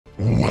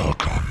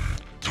Welcome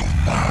to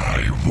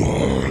my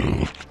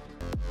world.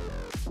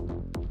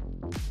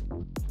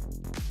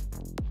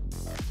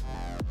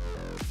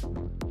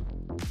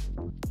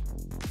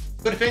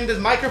 Good thing this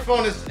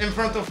microphone is in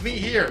front of me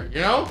here,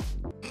 you know?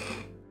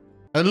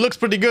 It looks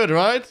pretty good,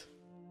 right?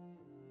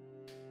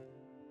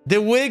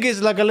 The wig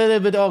is like a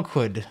little bit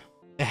awkward.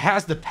 It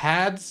has the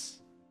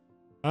pads.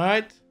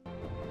 Alright?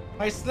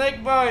 My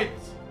snake bite!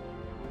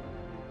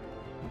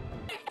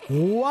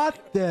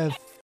 What the f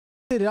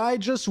did I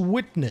just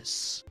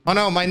witness? Oh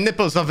no, my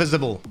nipples are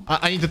visible.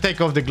 I need to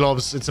take off the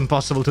gloves. It's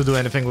impossible to do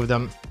anything with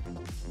them.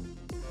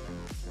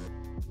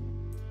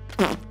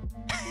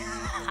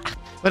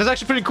 But it's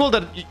actually pretty cool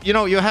that, you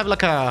know, you have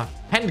like a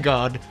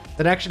handguard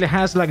that actually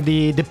has like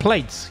the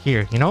plates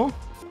here, you know?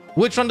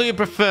 Which one do you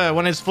prefer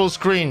when it's full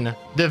screen?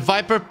 The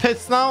VIPER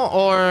pits now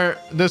or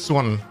this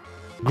one?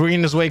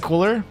 Green is way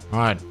cooler. All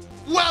right.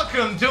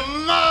 Welcome to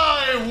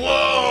my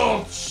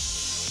world!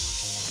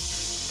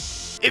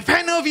 If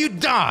any of you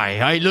die,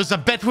 I lose a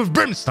bet with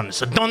Brimstone,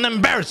 so don't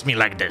embarrass me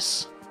like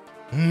this.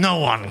 No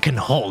one can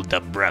hold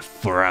their breath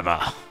forever.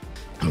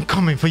 I'm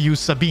coming for you,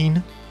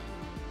 Sabine.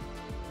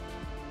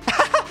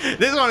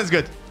 This one is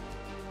good.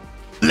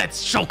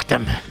 Let's choke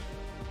them.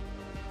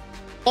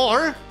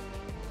 Or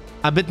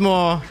a bit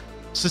more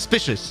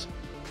suspicious.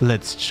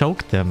 Let's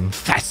choke them.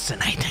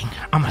 Fascinating.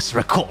 I must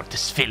record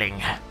this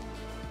feeling.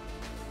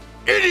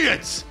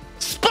 Idiots!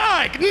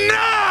 Spike!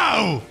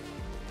 No!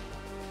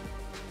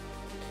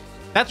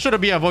 That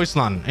should be a voice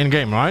line in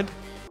game, right?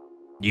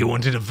 You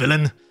wanted a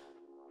villain?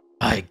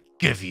 I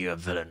give you a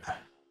villain.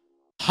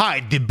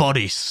 Hide the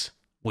bodies.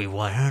 We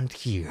weren't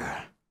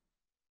here.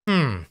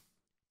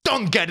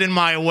 Don't get in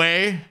my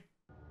way.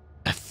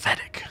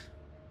 Pathetic.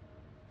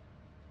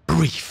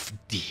 Breathe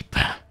deep.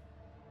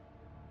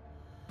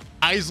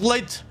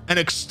 Isolate and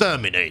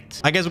exterminate.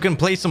 I guess we can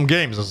play some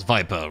games as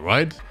VIPER,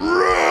 right?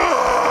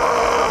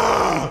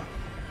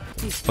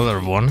 Hello,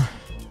 everyone.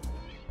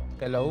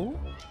 Hello?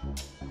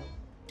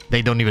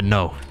 They don't even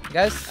know.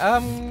 Guys,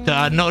 They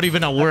are not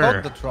even aware.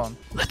 about the Tron.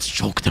 Let's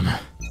choke them.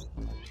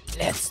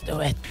 Let's do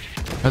it.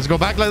 Let's go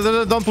back.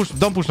 Don't push now.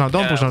 Don't push now.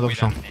 Don't push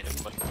now.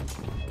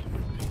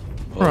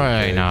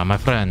 Right now, my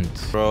friend.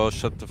 Bro,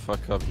 shut the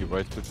fuck up. You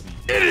right with me.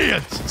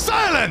 Idiot!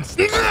 Silence!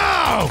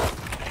 No!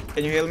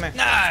 Can you heal me?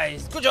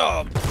 Nice! Good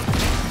job!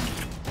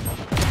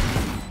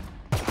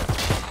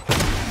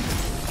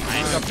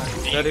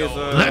 That is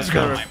Let's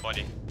go.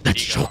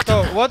 Let's choke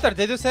So, them. Lothar,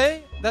 did you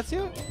say that's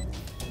you?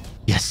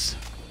 Yes.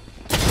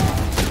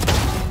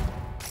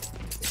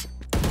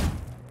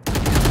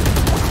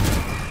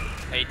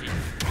 80.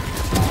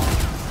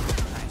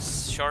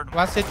 Nice. Short.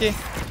 One city.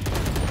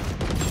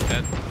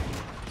 Dead.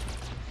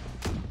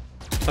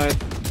 side.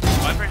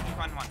 Viper,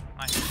 one.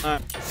 Nice.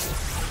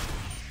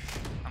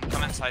 I'm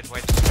coming side,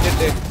 wait.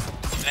 City.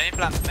 Let me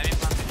plant.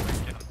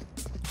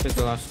 Hit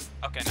the last.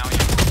 Okay, now you.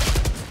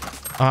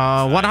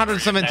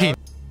 117.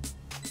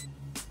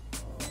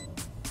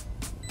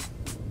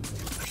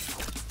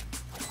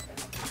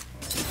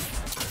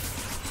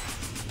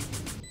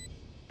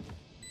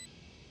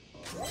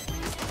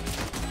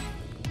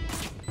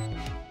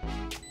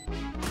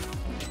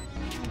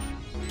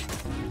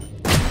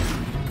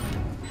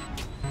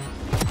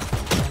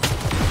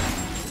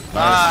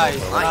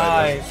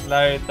 Nice,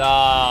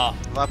 Lothar.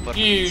 VIPER.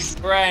 Huge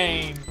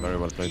brain. Very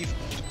well played.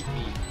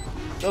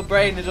 Your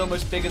brain is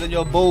almost bigger than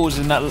your balls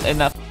in that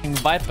f***ing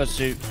VIPER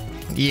suit.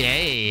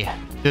 Yay.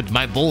 Dude,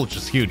 my bulge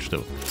is huge,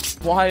 though.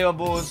 Why are your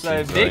balls so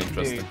Seems very big,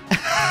 interesting. dude?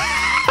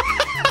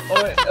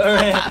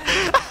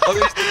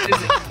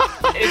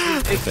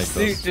 Is the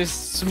suit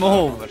just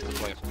small?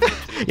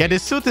 Yeah,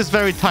 this suit is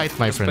very tight,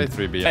 my Let's play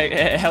friend. 3B.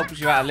 It helps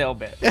you out a little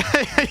bit. Yeah.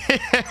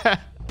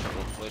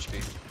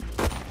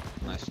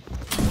 Nice.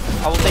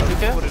 I will take you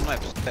too.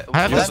 I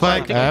have the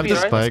spike. I have the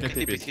Right? spike.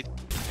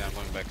 Yeah, I'm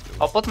going back to.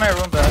 I'll put my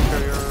room back for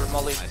your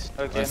molly. Nice.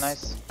 Okay,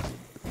 nice.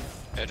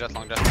 Yeah, just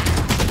long,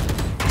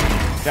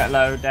 Get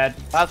low, dead.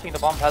 Helping the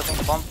bomb, helping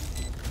the bomb.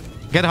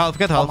 Get half,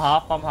 get half.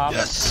 Bomb half.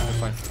 Yes.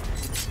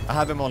 I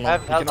have him on I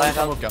long. have He can only help,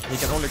 come hookah. He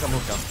can only come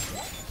hookah.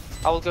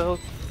 I will go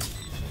hook.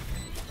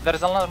 There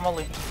is another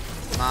molly.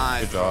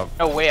 Nice. Good job.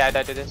 No way I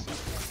died to this.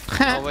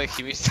 No way,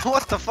 he missed.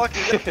 What the fuck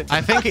is it?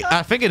 I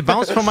think it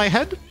bounced from my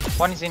head.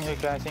 One is in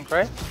hookah, I think,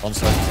 right? On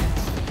side.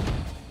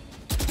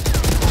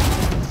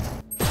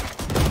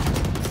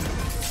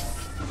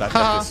 Ha.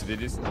 That is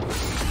videos.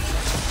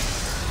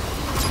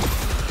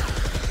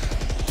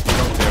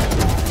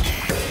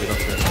 We don't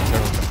care.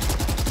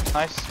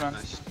 Nice, man.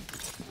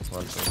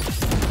 Well, so.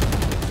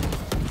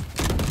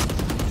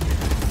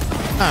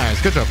 Nice,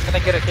 good job. Can I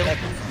get a kill?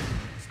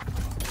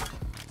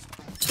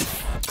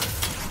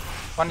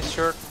 One is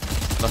short.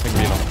 Nothing B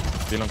long.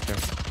 B long clear.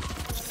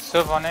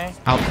 So funny.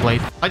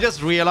 Outplayed. I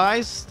just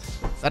realized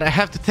that I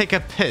have to take a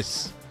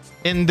piss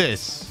in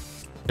this.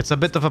 It's a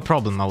bit of a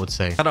problem, I would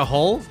say. Got a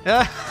hole?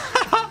 Yeah.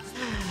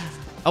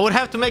 I would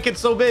have to make it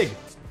so big.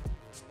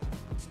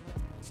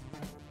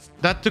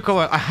 That took a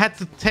while. I had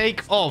to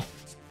take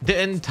off the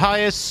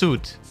entire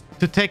suit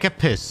to take a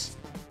piss.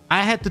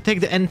 I had to take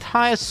the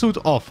entire suit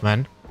off,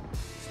 man.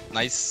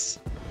 Nice.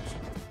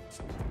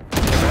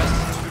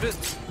 Shoot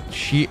it.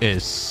 She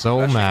is so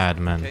Flashing. mad,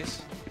 man.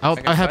 Case. I'll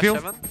I can help flash you.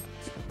 Heaven.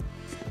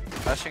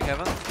 Flashing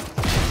heaven.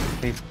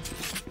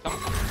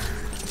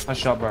 Nice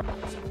shot, bro.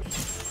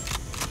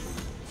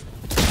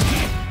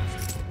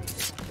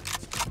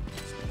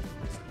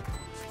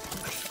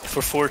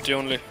 For 40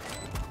 only.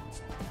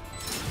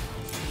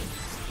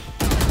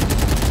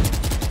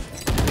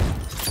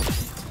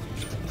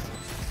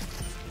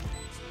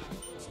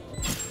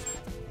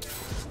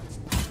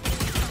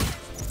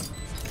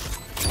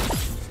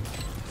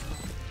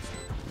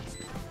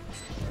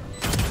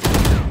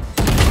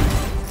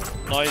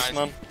 Nice,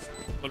 man.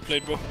 Well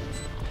played, bro.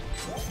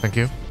 Thank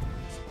you.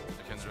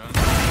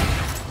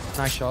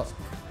 Nice shot.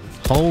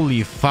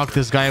 Holy fuck,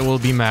 this guy will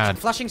be mad.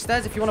 Flashing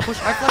stairs if you want to push.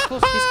 I flash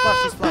close. He's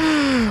flash. He's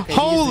flash. Okay,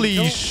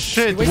 Holy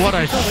shit, what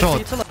a shot.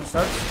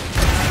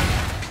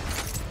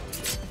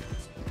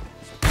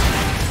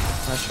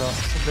 Nice shot.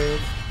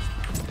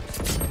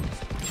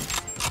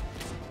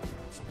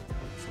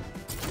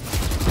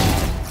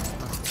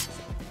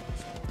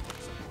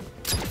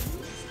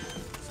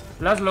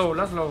 Last low,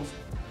 last low.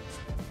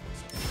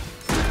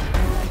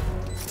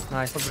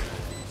 Nice.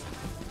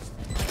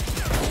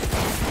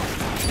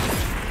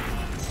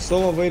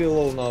 Sova very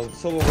low now.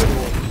 Sova very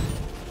low.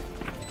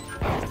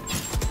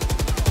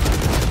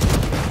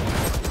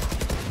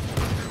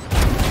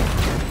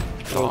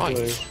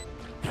 Nice.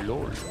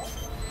 Lord.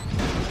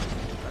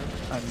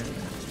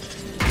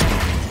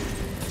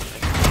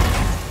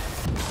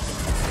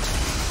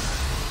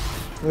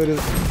 Where is?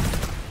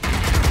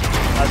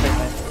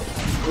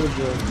 Good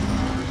job.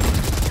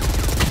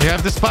 You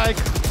have the spike.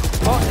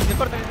 Oh, in the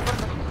corner, in the corner.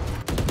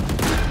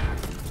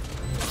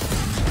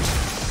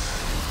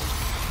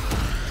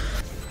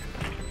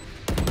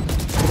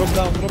 Drop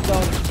down, drop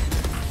down.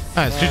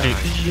 Nice, GG.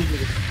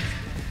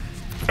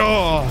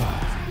 Oh.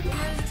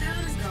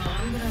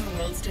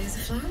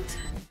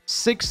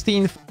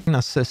 16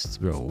 assists,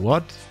 bro.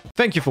 What?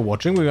 Thank you for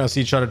watching. We're gonna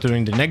see each other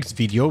during the next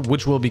video,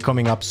 which will be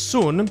coming up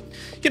soon.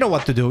 You know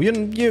what to do.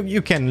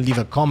 You can leave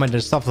a comment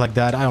and stuff like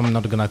that. I'm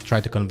not gonna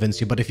try to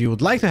convince you, but if you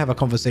would like to have a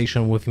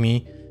conversation with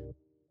me,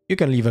 you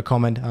can leave a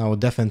comment and I will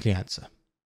definitely answer.